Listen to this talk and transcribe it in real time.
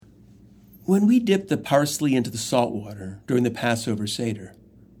When we dip the parsley into the salt water during the Passover Seder,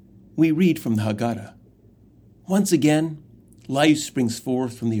 we read from the Haggadah. Once again, life springs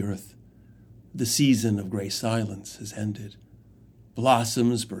forth from the earth. The season of gray silence has ended.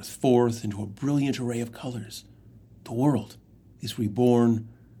 Blossoms burst forth into a brilliant array of colors. The world is reborn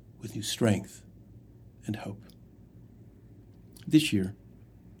with new strength and hope. This year,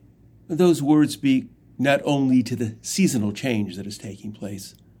 those words speak not only to the seasonal change that is taking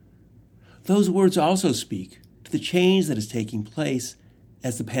place. Those words also speak to the change that is taking place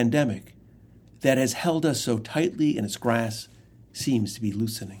as the pandemic that has held us so tightly in its grasp seems to be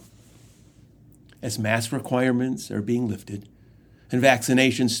loosening. As mask requirements are being lifted and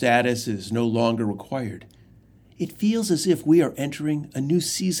vaccination status is no longer required, it feels as if we are entering a new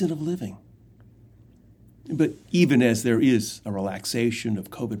season of living. But even as there is a relaxation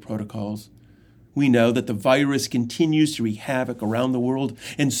of COVID protocols, we know that the virus continues to wreak havoc around the world,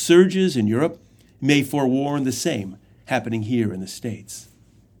 and surges in Europe may forewarn the same happening here in the States.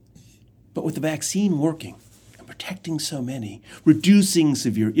 But with the vaccine working and protecting so many, reducing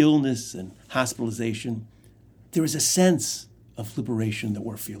severe illness and hospitalization, there is a sense of liberation that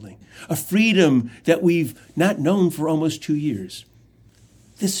we're feeling, a freedom that we've not known for almost 2 years.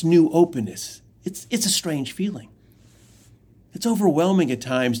 This new openness, it's a strange feeling. It's overwhelming at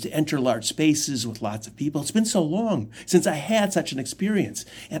times to enter large spaces with lots of people. It's been so long since I had such an experience,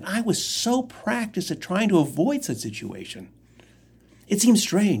 and I was so practiced at trying to avoid such a situation. It seems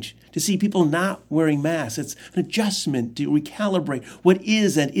strange to see people not wearing masks. It's an adjustment to recalibrate what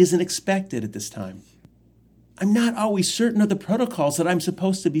is and isn't expected at this time. I'm not always certain of the protocols that I'm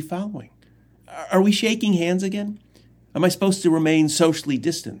supposed to be following. Are we shaking hands again? Am I supposed to remain socially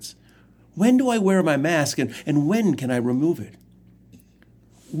distanced? When do I wear my mask and when can I remove it?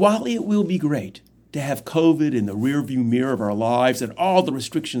 While it will be great to have COVID in the rearview mirror of our lives and all the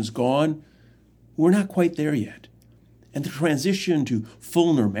restrictions gone, we're not quite there yet. And the transition to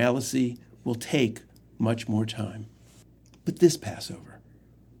full normalcy will take much more time. But this Passover,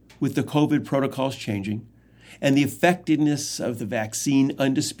 with the COVID protocols changing and the effectiveness of the vaccine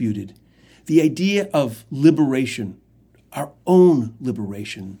undisputed, the idea of liberation, our own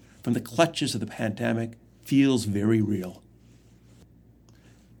liberation from the clutches of the pandemic, feels very real.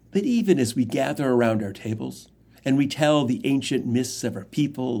 But even as we gather around our tables and retell the ancient myths of our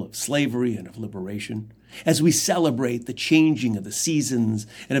people, of slavery and of liberation, as we celebrate the changing of the seasons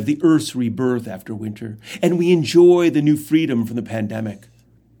and of the earth's rebirth after winter, and we enjoy the new freedom from the pandemic,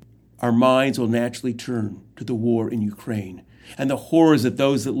 our minds will naturally turn to the war in Ukraine and the horrors that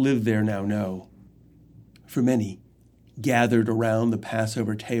those that live there now know. For many, gathered around the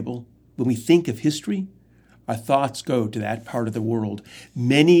Passover table, when we think of history, our thoughts go to that part of the world.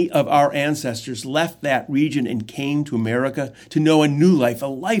 Many of our ancestors left that region and came to America to know a new life, a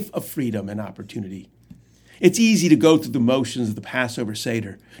life of freedom and opportunity. It's easy to go through the motions of the Passover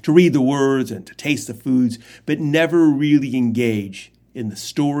Seder, to read the words and to taste the foods, but never really engage in the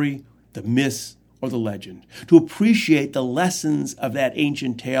story, the myths, or the legend, to appreciate the lessons of that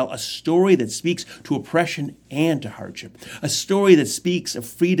ancient tale, a story that speaks to oppression and to hardship, a story that speaks of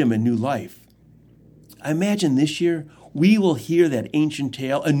freedom and new life. I imagine this year we will hear that ancient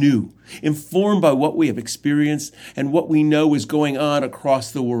tale anew, informed by what we have experienced and what we know is going on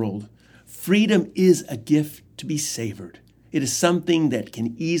across the world. Freedom is a gift to be savored. It is something that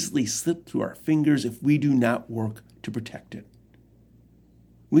can easily slip through our fingers if we do not work to protect it.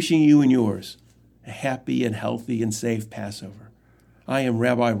 Wishing you and yours a happy and healthy and safe Passover. I am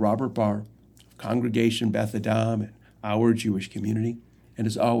Rabbi Robert Barr of Congregation Beth Adam and our Jewish community. And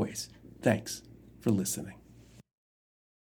as always, thanks for listening.